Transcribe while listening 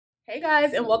Hey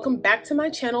guys, and welcome back to my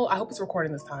channel. I hope it's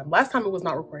recording this time. Last time it was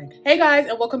not recording. Hey guys,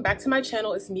 and welcome back to my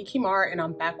channel. It's me, Kimar, and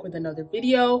I'm back with another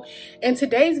video. In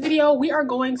today's video, we are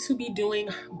going to be doing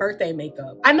birthday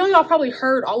makeup. I know y'all probably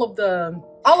heard all of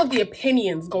the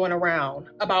opinions going around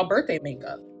about birthday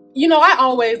makeup. You know, I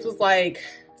always was like,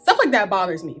 stuff like that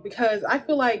bothers me because I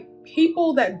feel like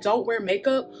people that don't wear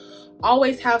makeup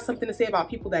always have something to say about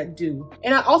people that do.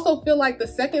 And I also feel like the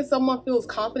second someone feels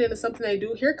confident in something they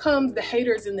do, here comes the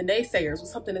haters and the naysayers with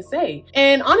something to say.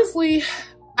 And honestly,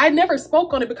 I never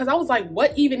spoke on it because I was like,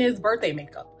 what even is birthday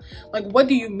makeup? Like, what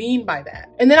do you mean by that?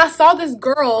 And then I saw this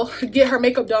girl get her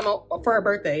makeup done for her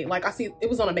birthday. Like, I see it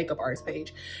was on a makeup artist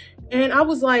page. And I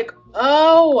was like,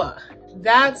 oh,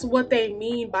 that's what they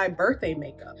mean by birthday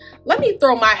makeup. Let me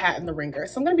throw my hat in the ringer.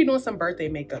 So I'm gonna be doing some birthday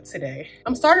makeup today.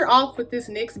 I'm starting off with this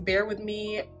NYX Bare With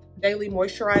Me Daily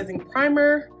Moisturizing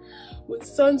Primer with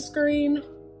sunscreen.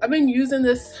 I've been using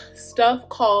this stuff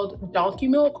called Donkey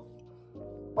Milk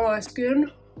on my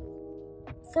skin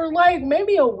for like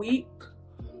maybe a week.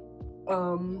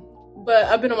 But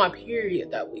I've been on my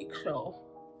period that week, so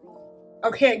I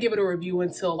can't give it a review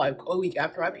until like a week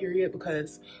after my period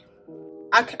because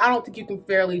I don't think you can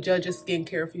fairly judge a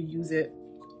skincare if you use it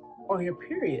on your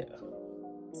period.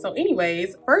 So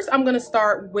anyways, first I'm gonna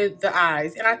start with the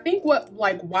eyes. And I think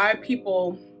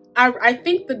I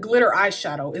think the glitter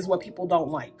eyeshadow is what people don't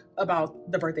like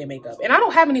about the birthday makeup. And I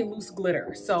don't have any loose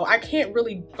glitter, so I can't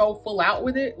really go full out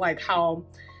with it, like how,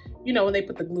 you know, when they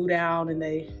put the glue down and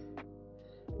they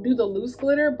do the loose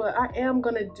glitter, but I am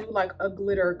gonna do like a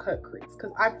glitter cut crease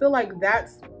because I feel like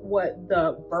that's what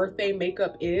the birthday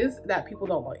makeup is that people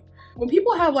don't like. When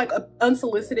people have like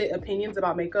unsolicited opinions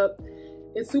about makeup,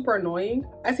 it's super annoying.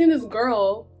 I seen this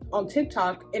girl on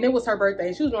TikTok and it was her birthday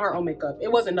and she was doing her own makeup. It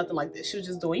wasn't nothing like this. She was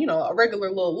just doing, you know, a regular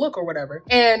little look or whatever.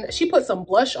 And she put some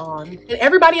blush on and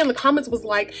everybody in the comments was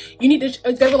like, you need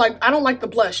to, they were like, I don't like the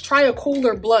blush. Try a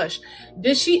cooler blush.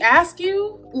 Did she ask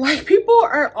you? Like, people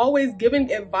are always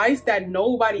giving advice that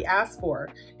nobody asked for.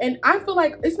 And I feel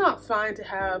like it's not fine to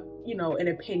have, you know, an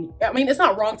opinion. I mean, it's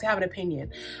not wrong to have an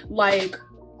opinion. Like,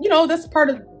 you know, that's part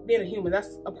of being a human.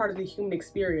 That's a part of the human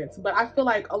experience. But I feel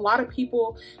like a lot of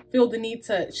people feel the need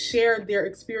to share their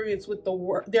experience with the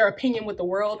world, their opinion with the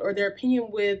world, or their opinion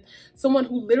with someone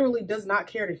who literally does not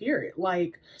care to hear it.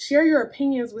 Like, share your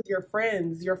opinions with your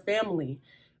friends, your family.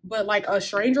 But like a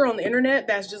stranger on the internet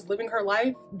that's just living her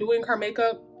life, doing her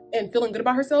makeup and feeling good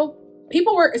about herself,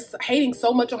 people were hating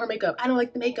so much on her makeup. I don't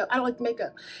like the makeup. I don't like the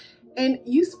makeup. And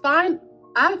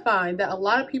I find that a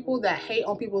lot of people that hate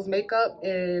on people's makeup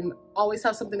and always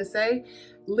have something to say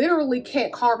literally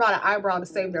can't carve out an eyebrow to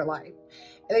save their life.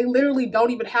 And they literally don't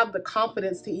even have the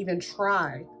confidence to even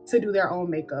try to do their own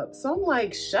makeup. So I'm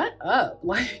like, shut up.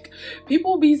 Like,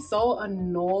 people be so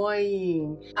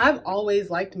annoying. I've always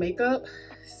liked makeup.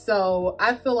 So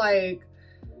I feel like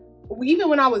even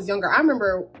when I was younger, I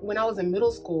remember when I was in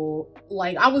middle school,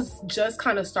 like I was just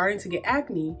kind of starting to get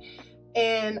acne.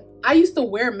 And I used to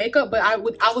wear makeup, but I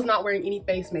was not wearing any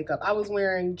face makeup. I was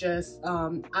wearing just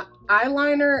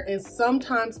eyeliner and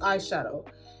sometimes eyeshadow,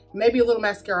 maybe a little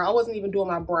mascara. I wasn't even doing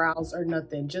my brows or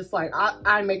nothing, just like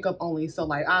eye makeup only. So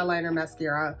like eyeliner,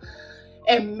 mascara,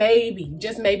 and maybe,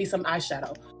 just maybe some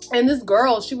eyeshadow. And this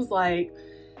girl, she was like,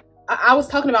 I was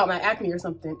talking about my acne or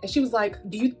something, and she was like,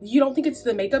 you don't think it's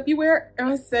the makeup you wear? And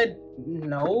I said,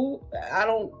 no, I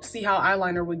don't see how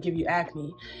eyeliner would give you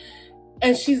acne.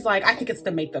 And she's like, I think it's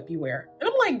the makeup you wear. And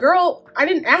I'm like, girl, I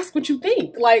didn't ask what you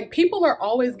think. Like, people are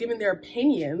always giving their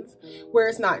opinions where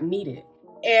it's not needed.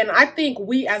 And I think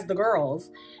we as the girls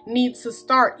need to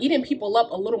start eating people up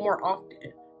a little more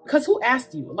often. Because who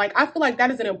asked you? Like, I feel like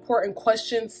that is an important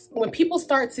question. When people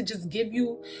start to just give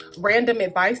you random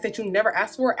advice that you never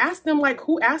asked for, ask them like,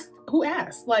 who asked?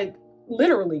 Like,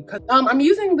 literally. Cause I'm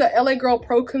using the LA Girl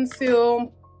Pro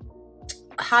Conceal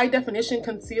High Definition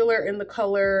Concealer in the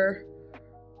color,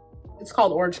 it's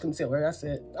called Orange Concealer, that's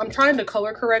it. I'm trying to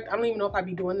color correct. I don't even know if I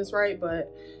be doing this right,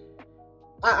 but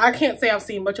I can't say I've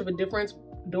seen much of a difference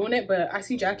doing it, but I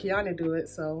see Jackie Aina do it,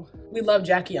 so. We love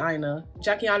Jackie Aina.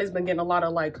 Jackie Aina's been getting a lot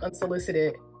of like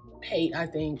unsolicited hate, I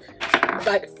think,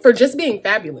 like for just being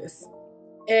fabulous.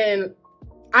 And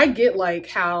I get like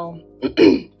how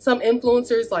some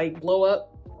influencers like blow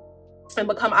up and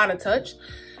become out of touch,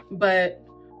 but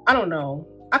I don't know.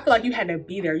 I feel like you had to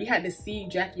be there. You had to see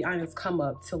Jackie Aina's come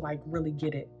up to like really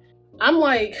get it. I'm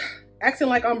like acting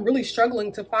like I'm really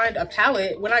struggling to find a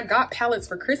palette. When I got palettes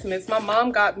for Christmas, my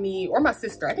mom got me, or my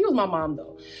sister, I think it was my mom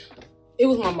though. It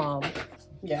was my mom,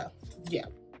 yeah.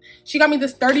 She got me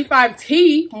this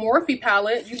 35T Morphe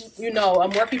palette. You know, a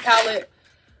Morphe palette,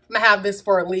 I'm gonna have this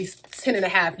for at least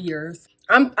 10.5 years.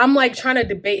 I'm like trying to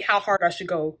debate how hard I should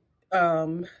go.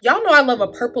 Y'all know I love a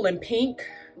purple and pink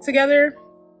together.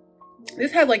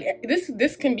 This has like,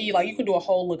 this can be like, you can do a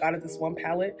whole look out of this one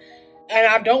palette. And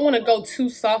I don't want to go too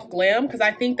soft glam because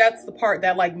I think that's the part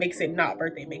that like makes it not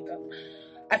birthday makeup.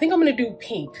 I think I'm going to do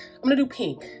pink. I'm going to do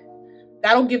pink.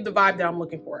 That'll give the vibe that I'm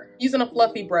looking for. Using a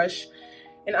fluffy brush.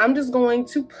 And I'm just going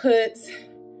to put,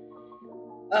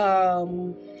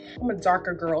 I'm a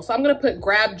darker girl. So I'm going to put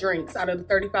Grab Drinks out of the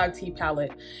 35T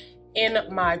palette in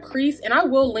my crease. And I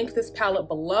will link this palette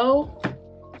below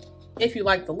if you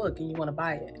like the look and you want to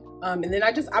buy it. And then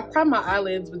I prime my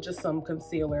eyelids with just some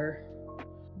concealer.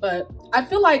 But I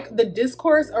feel like the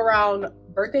discourse around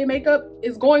birthday makeup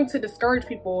is going to discourage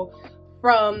people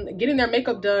from getting their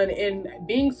makeup done and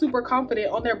being super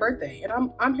confident on their birthday.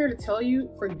 And I'm here to tell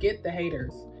you, forget the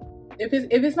haters. If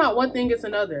it's not one thing, it's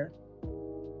another.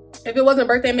 If it wasn't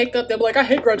birthday makeup, they'll be like, I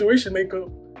hate graduation makeup.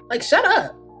 Like, shut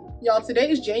up. Y'all, today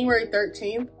is January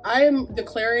 13th. I am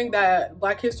declaring that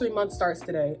Black History Month starts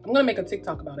today. I'm gonna make a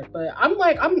TikTok about it, but I'm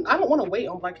like, I don't wanna wait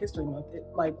on Black History Month.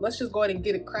 Like, let's just go ahead and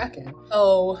get it cracking.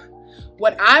 So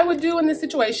what I would do in this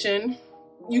situation,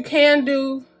 you can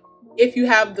do if you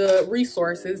have the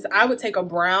resources. I would take a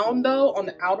brown though on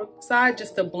the outer side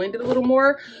just to blend it a little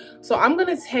more. So I'm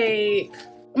gonna take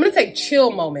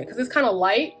Chill Moment because it's kind of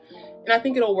light and I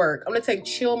think it'll work. I'm gonna take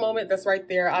Chill Moment, that's right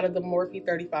there, out of the Morphe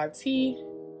 35T.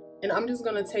 And I'm just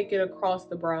gonna take it across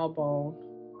the brow bone.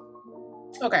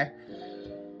 Okay.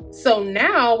 So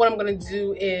now what I'm gonna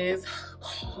do is,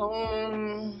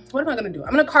 what am I gonna do?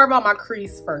 I'm gonna carve out my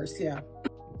crease first, yeah.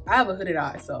 I have a hooded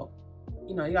eye, so,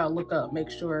 you know, you gotta look up, make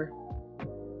sure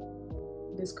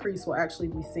this crease will actually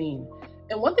be seen.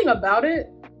 And one thing about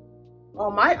it,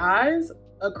 on my eyes,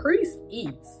 a crease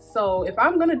eats. So if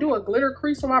I'm gonna do a glitter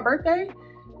crease for my birthday,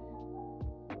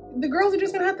 the girls are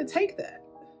just gonna have to take that.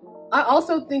 I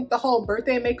also think the whole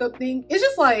birthday makeup thing is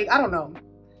just like, I don't know.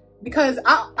 Because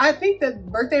I think that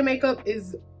birthday makeup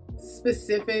is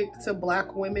specific to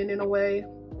Black women in a way.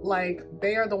 Like,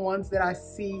 they are the ones that I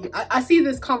see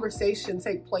this conversation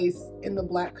take place in the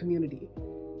Black community.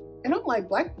 And I'm like,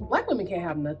 black women can't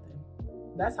have nothing.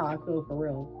 That's how I feel for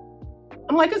real.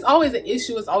 I'm like, it's always an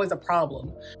issue, it's always a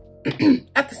problem.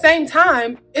 At the same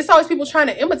time, it's always people trying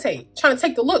to imitate, trying to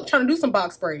take the look, trying to do some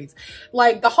box braids.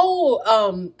 Like the whole,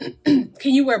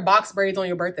 can you wear box braids on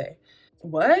your birthday?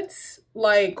 What?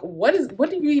 Like, what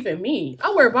do you even mean?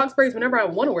 I wear box braids whenever I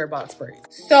want to wear box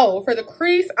braids. So for the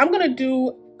crease, I'm going to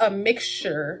do a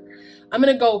mixture. I'm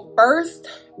going to go first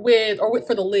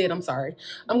for the lid, I'm sorry.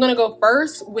 I'm going to go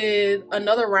first with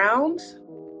Another Round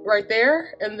right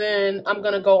there. And then I'm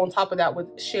going to go on top of that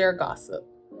with Share Gossip.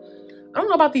 I don't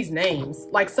know about these names.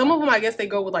 Like some of them, I guess they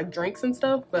go with like drinks and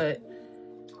stuff, but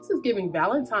this is giving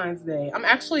Valentine's Day. I'm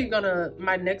actually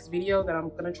my next video that I'm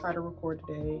gonna try to record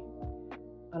today,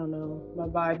 I don't know, my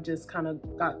vibe just kind of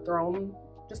got thrown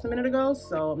just a minute ago.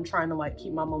 So I'm trying to like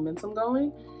keep my momentum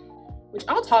going, which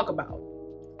I'll talk about.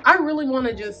 I really want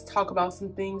to just talk about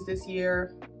some things this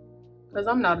year because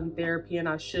I'm not in therapy and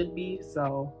I should be.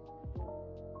 So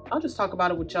I'll just talk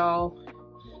about it with y'all.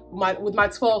 With my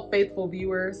 12 faithful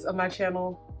viewers of my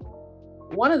channel.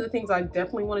 One of the things I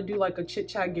definitely want to do like a chit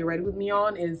chat get ready with me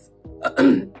on is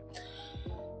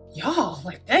y'all,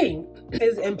 like, dang,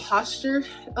 is imposter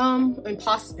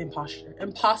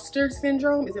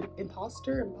syndrome. Is it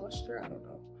imposter? I don't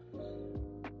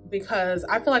know, because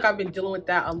I feel like I've been dealing with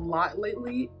that a lot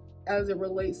lately as it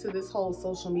relates to this whole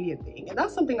social media thing, and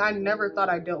that's something I never thought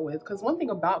I dealt with. Because one thing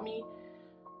about me,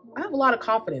 I have a lot of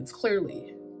confidence,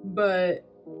 clearly, but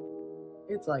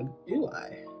it's like, do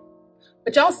I?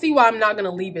 But y'all see why I'm not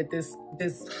gonna leave it this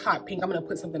hot pink. I'm gonna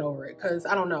put something over it because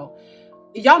I don't know.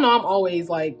 Y'all know I'm always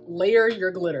like, layer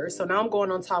your glitter. So now I'm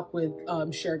going on top with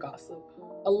Share Gossip.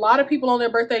 A lot of people on their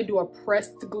birthday do a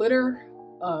pressed glitter.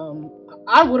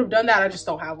 I would have done that, I just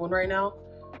don't have one right now.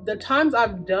 The times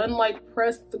I've done like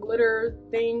pressed glitter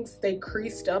things, they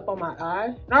creased up on my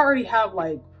eye. And I already have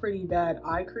like pretty bad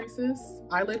eyelid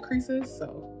creases.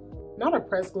 So not a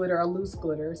pressed glitter, a loose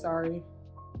glitter, sorry.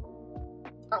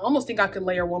 I almost think I could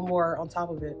layer one more on top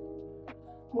of it.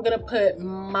 I'm gonna put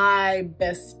My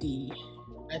Bestie,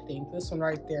 I think, this one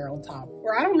right there on top.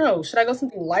 Or I don't know, should I go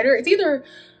something lighter? It's either,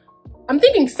 I'm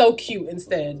thinking So Cute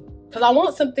instead, because I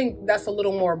want something that's a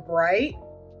little more bright.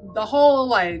 The whole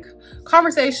like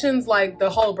conversations, like the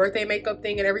whole birthday makeup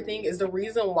thing and everything is the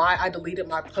reason why I deleted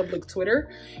my public Twitter,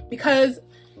 because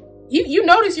you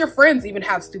notice your friends even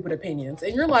have stupid opinions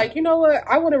and you're like, you know what,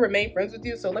 I want to remain friends with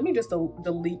you, so let me just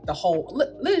delete the whole,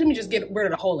 let me just get rid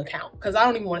of the whole account because I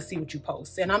don't even want to see what you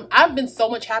post. And I've been so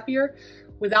much happier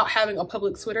without having a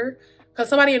public Twitter because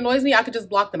somebody annoys me, I could just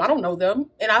block them. I don't know them.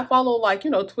 And I follow, like,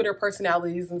 you know, Twitter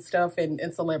personalities and stuff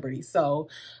and celebrities. So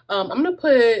I'm going to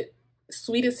put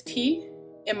Sweetest Tea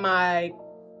in my,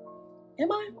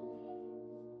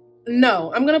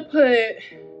 No, I'm going to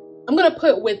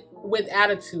put with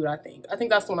attitude, I think. I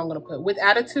think that's what I'm going to put. With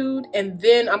attitude. And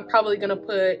then I'm probably going to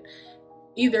put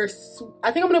either,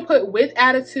 I think I'm going to put with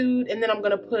attitude, and then I'm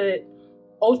going to put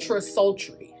ultra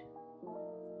sultry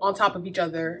on top of each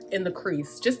other in the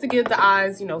crease, just to give the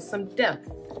eyes, you know, some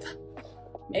depth.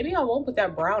 Maybe I won't put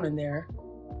that brown in there,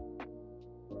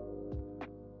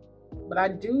 but I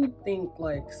do think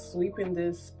like sweeping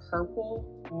this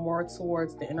purple more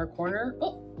towards the inner corner.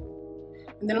 Oh.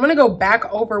 And then I'm gonna go back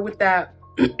over with that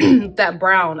that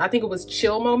brown. I think it was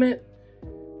Chill Moment.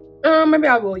 Maybe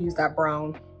I will use that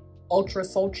brown, ultra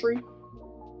sultry.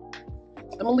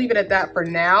 I'm gonna leave it at that for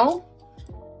now.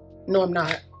 No, I'm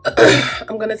not.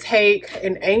 I'm gonna take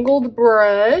an angled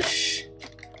brush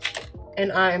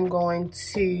and I am going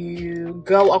to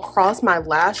go across my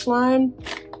lash line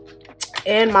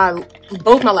and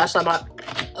both my lash line, my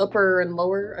upper and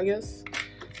lower, I guess,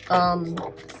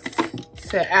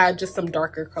 to add just some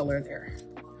darker color there.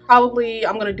 Probably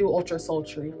I'm gonna do ultra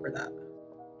sultry for that.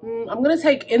 I'm gonna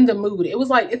take In the Mood.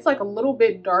 It's like a little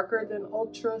bit darker than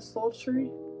ultra sultry.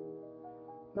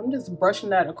 I'm just brushing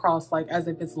that across like as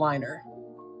if it's liner.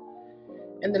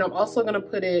 And then I'm also gonna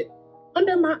put it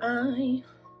under my eye.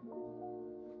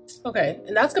 Okay,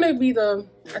 and that's gonna be I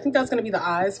think that's gonna be the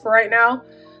eyes for right now.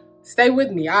 Stay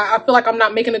with me. I feel like I'm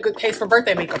not making a good case for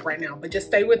birthday makeup right now, but just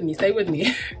stay with me,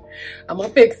 I'm gonna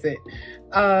fix it.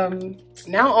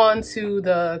 Now on to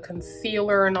the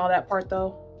concealer and all that part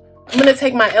though. I'm gonna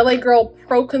take my LA Girl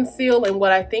Pro Conceal in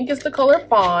what I think is the color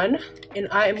Fawn, and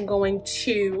I am going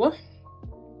to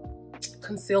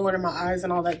conceal under my eyes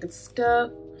and all that good stuff.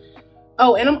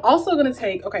 Oh, and I'm also gonna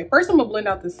take, okay, first I'm gonna blend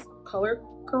out this color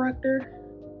corrector,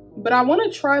 but I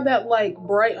wanna try that like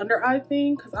bright under eye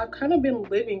thing because I've kind of been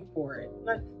living for it. And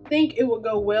I think it would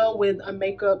go well with a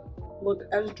makeup look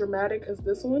as dramatic as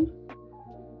this one.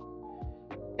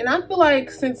 And I feel like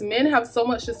since men have so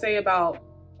much to say about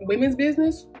women's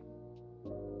business,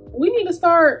 we need to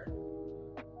start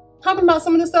talking about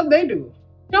some of the stuff they do. You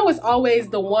know, it's always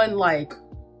the one like,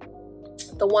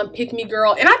 the one pick me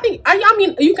girl. And I think, I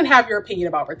mean, you can have your opinion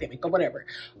about birthday makeup, whatever.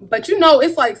 But you know,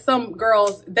 it's like some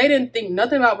girls, they didn't think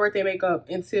nothing about birthday makeup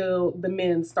until the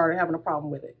men started having a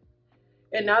problem with it.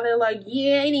 And now they're like,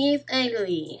 yeah, it is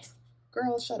ugly.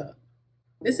 Girls, shut up.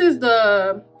 This is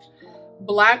the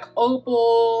Black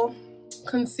Opal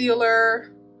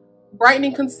concealer,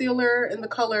 brightening concealer in the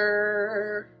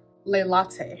color Le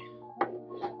Latte.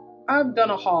 I've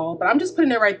done a haul, but I'm just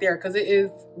putting it right there because it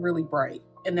is really bright.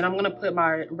 And then I'm gonna put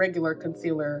my regular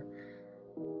concealer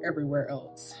everywhere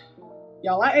else.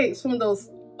 Y'all, I ate some of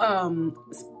those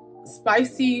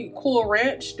spicy Cool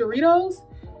Ranch Doritos.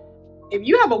 If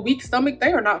you have a weak stomach,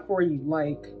 they are not for you.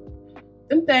 Like,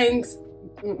 them things,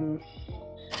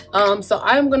 so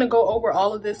I'm gonna go over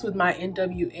all of this with my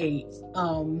NW8,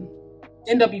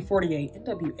 NW48,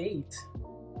 NW8.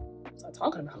 What's I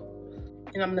talking about?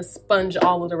 And I'm gonna sponge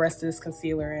all of the rest of this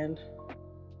concealer in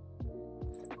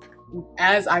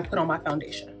as I put on my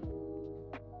foundation.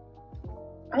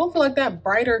 I don't feel like that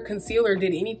brighter concealer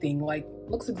did anything. Like,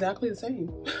 looks exactly the same.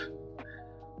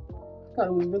 I thought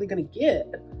it was really gonna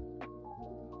get.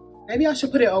 Maybe I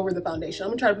should put it over the foundation.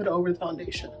 I'm gonna try to put it over the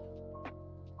foundation.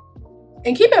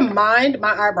 And keep in mind,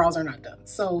 my eyebrows are not done.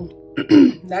 So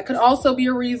that could also be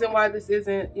a reason why this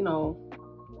isn't, you know,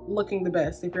 looking the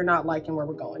best if you're not liking where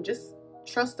we're going. Just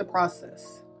trust the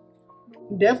process.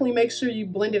 Definitely make sure you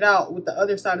blend it out with the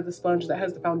other side of the sponge that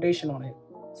has the foundation on it.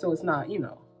 So it's not, you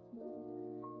know,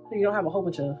 you don't have a whole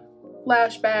bunch of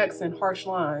flashbacks and harsh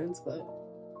lines. But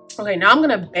okay, now I'm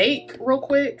gonna bake real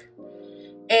quick.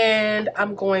 And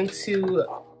I'm going to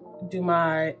do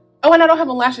my, oh, and I don't have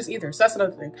my lashes either. So that's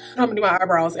another thing. I'm gonna do my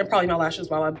eyebrows and probably my lashes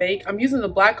while I bake. I'm using the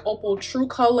Black Opal True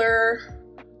Color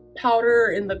powder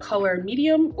in the color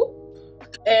medium. Ooh.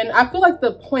 And I feel like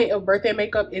the point of birthday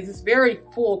makeup is it's very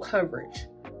full coverage,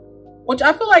 which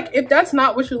I feel like if that's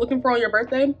not what you're looking for on your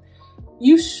birthday,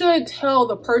 you should tell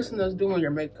the person that's doing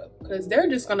your makeup because they're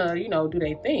just gonna, you know, do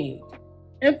their thing.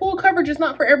 And full coverage is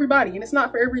not for everybody and it's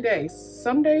not for every day.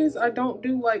 Some days I don't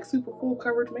do like super full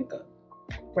coverage makeup.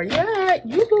 Where you at?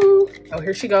 Yoo-hoo. Oh,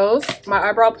 here she goes. My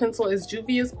eyebrow pencil is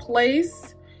Juvia's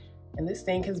Place. And this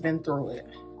thing has been through it.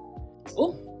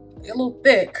 Oh, a little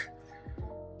thick.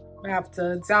 I have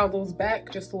to dial those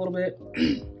back just a little bit.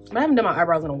 I haven't done my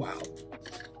eyebrows in a while.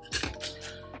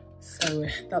 So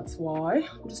that's why.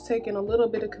 I'm just taking a little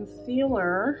bit of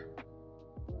concealer.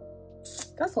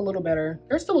 That's a little better.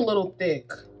 They're still a little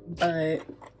thick. but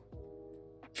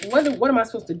what am I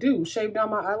supposed to do? Shave down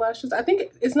my eyelashes? I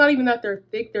think it's not even that they're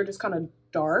thick, they're just kind of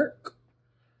dark.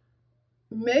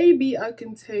 Maybe I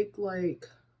can take like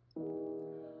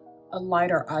a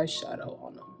lighter eyeshadow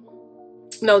on them.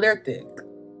 No, they're thick.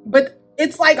 But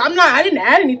it's like, I didn't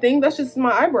add anything. That's just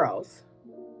my eyebrows.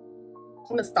 I'm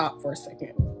gonna stop for a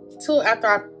second. Till after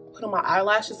I put on my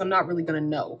eyelashes, I'm not really gonna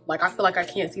know. Like, I feel like I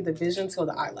can't see the vision till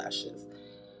the eyelashes.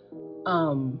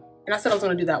 And I said I was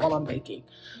gonna do that while I'm baking.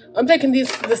 I'm taking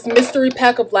this mystery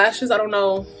pack of lashes. I don't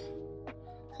know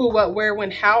who, what, where,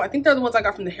 when, how. I think they're the ones I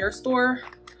got from the hair store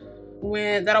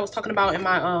that I was talking about in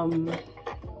my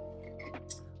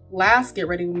last Get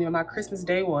Ready With Me on my Christmas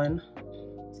Day one.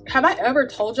 Have I ever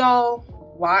told y'all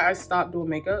why I stopped doing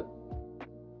makeup?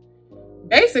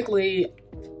 Basically,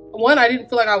 one, I didn't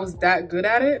feel like I was that good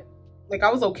at it. Like,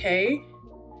 I was okay.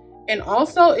 And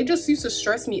also, it just used to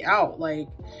stress me out. Like,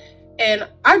 and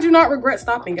I do not regret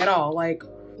stopping at all. Like,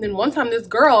 then one time this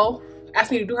girl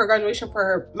asked me to do her graduation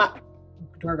for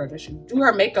do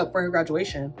her makeup for her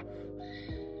graduation.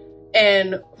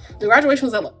 And the graduation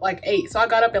was at like 8. So I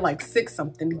got up at like 6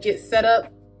 something to get set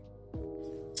up.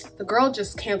 The girl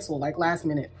just canceled like last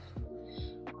minute.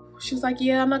 She was like,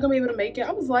 yeah, I'm not gonna be able to make it.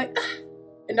 I was like,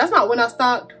 and that's not when I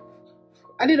stopped.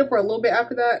 I did it for a little bit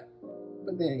after that.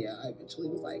 But then, yeah, I eventually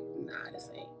was like, nah,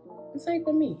 this ain't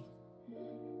for me.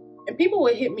 And people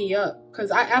would hit me up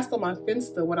because I asked on my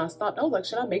Finsta when I stopped. I was like,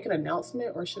 should I make an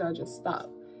announcement or should I just stop?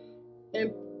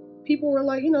 And people were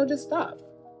like, you know, just stop.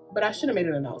 But I should have made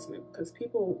an announcement because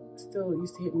people still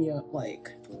used to hit me up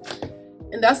like,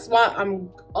 and that's why I'm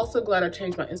also glad I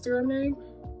changed my Instagram name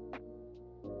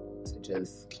to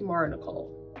just Kimara Nicole,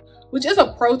 which is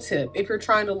a pro tip if you're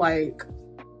trying to like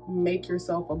make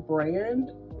yourself a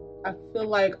brand. I feel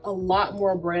like a lot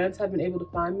more brands have been able to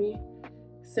find me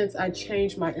since I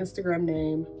changed my Instagram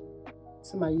name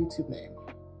to my YouTube name.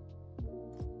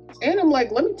 And I'm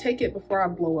like, let me take it before I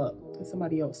blow up and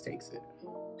somebody else takes it.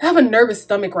 I have a nervous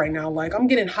stomach right now. Like, I'm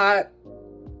getting hot.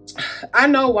 I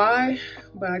know why,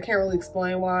 but I can't really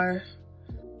explain why.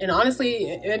 And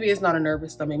honestly, maybe it's not a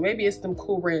nervous stomach. Maybe it's them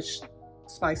Cool Ranch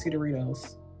spicy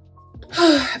Doritos.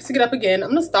 I have to get up again. I'm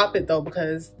gonna stop it though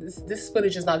because this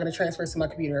footage is not gonna transfer to my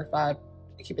computer if I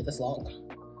keep it this long.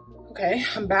 Okay,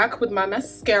 I'm back with my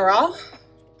mascara.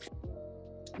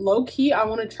 Low key, I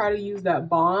want to try to use that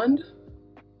Bond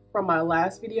from my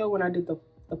last video when I did the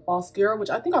falscara, which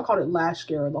I think I called it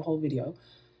lashcara the whole video,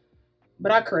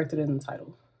 but I corrected it in the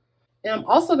title. And I'm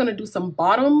also gonna do some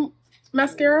bottom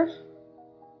mascara.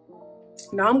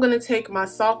 Now I'm gonna take my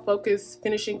Soft Focus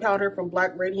finishing powder from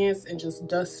Black Radiance and just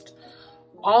dust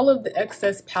all of the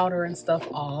excess powder and stuff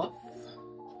off.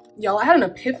 Y'all, I had an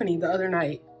epiphany the other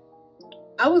night.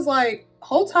 I was like,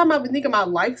 whole time I've been thinking my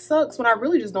life sucks when I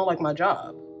really just don't like my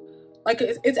job. Like,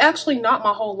 it's actually not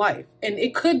my whole life. And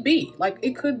it could be. Like,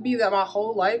 it could be that my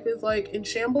whole life is like in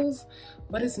shambles,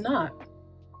 but it's not.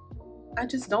 I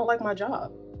just don't like my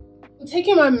job. I'm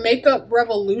taking my Makeup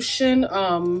Revolution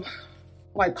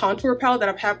like contour palette that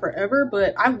I've had forever,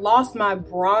 but I lost my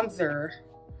bronzer.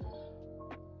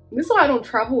 This is why I don't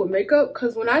travel with makeup,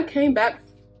 because when I came back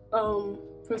from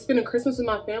spending Christmas with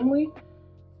my family,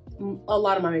 a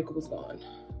lot of my makeup was gone.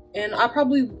 And I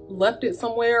probably left it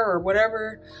somewhere or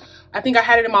whatever. I think I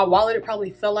had it in my wallet. It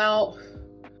probably fell out.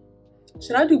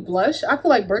 Should I do blush? I feel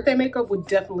like birthday makeup would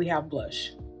definitely have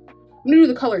blush. I'm gonna do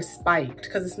the color Spiked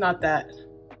because it's not that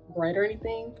bright or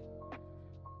anything.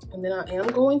 And then I am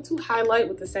going to highlight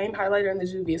with the same highlighter in the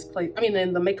Juvia's Place. I mean,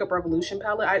 in the Makeup Revolution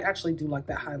palette. I actually do like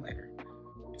that highlighter.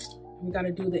 We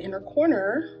gotta do the inner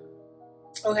corner.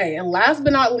 Okay, and last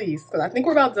but not least, because I think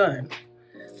we're about done.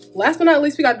 Last but not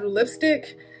least, we gotta do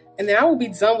lipstick, and then I will be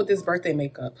done with this birthday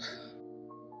makeup.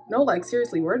 No, like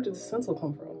seriously, where did this stencil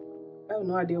come from? I have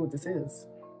no idea what this is.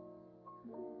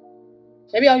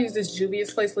 Maybe I'll use this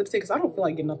Juvia's Place lipstick because I don't feel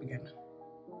like getting up again.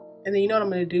 And then you know what I'm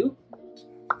gonna do?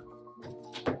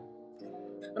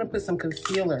 I'm gonna put some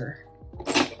concealer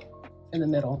in the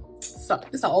middle. So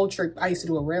it's an old trick I used to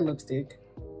do with red lipstick.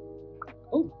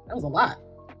 Oh, that was a lot.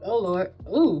 Oh Lord.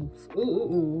 Ooh, ooh,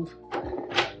 ooh, ooh.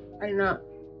 I did not.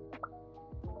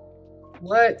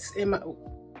 What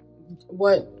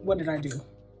did I do?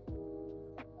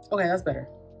 Okay, that's better.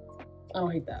 I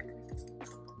don't hate that.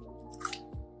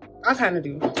 I kind of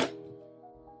do.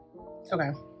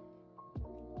 Okay.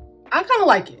 I kind of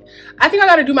like it. I think I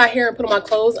got to do my hair and put on my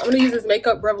clothes. I'm going to use this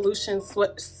Makeup Revolution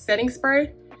setting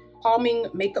spray. Calming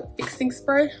makeup fixing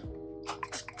spray.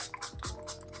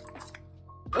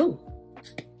 Oh.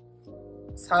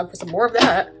 It's time for some more of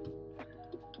that.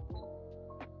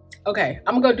 Okay,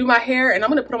 I'm going to go do my hair and I'm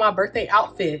going to put on my birthday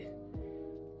outfit.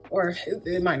 Or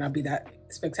it might not be that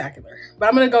spectacular. But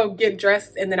I'm gonna go get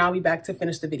dressed and then I'll be back to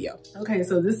finish the video. Okay,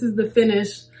 so this is the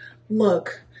finished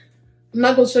look. I'm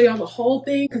not gonna show y'all the whole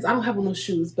thing because I don't have on no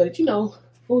shoes, but you know,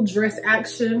 full dress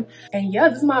action. And yeah,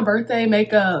 this is my birthday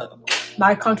makeup.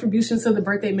 My contribution to the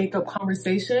birthday makeup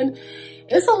conversation.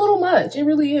 It's a little much, it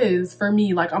really is for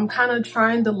me. Like, I'm kind of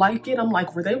trying to like it. I'm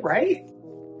like, were they right?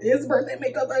 Is birthday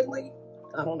makeup ugly?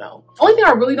 I don't know. Only thing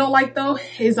I really don't like though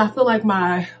is I feel like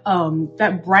my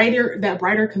that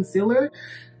brighter concealer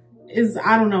is,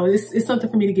 I don't know, it's something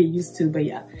for me to get used to. But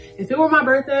yeah, if it were my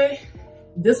birthday,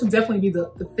 this would definitely be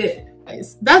the fit.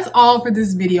 That's all for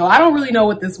this video. I don't really know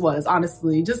what this was,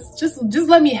 honestly. Just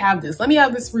let me have this. Let me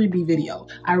have this freebie video.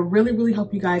 I really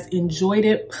hope you guys enjoyed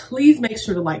it. Please make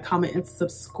sure to like, comment, and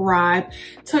subscribe.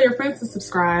 Tell your friends to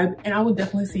subscribe, and I will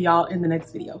definitely see y'all in the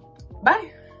next video.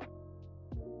 Bye.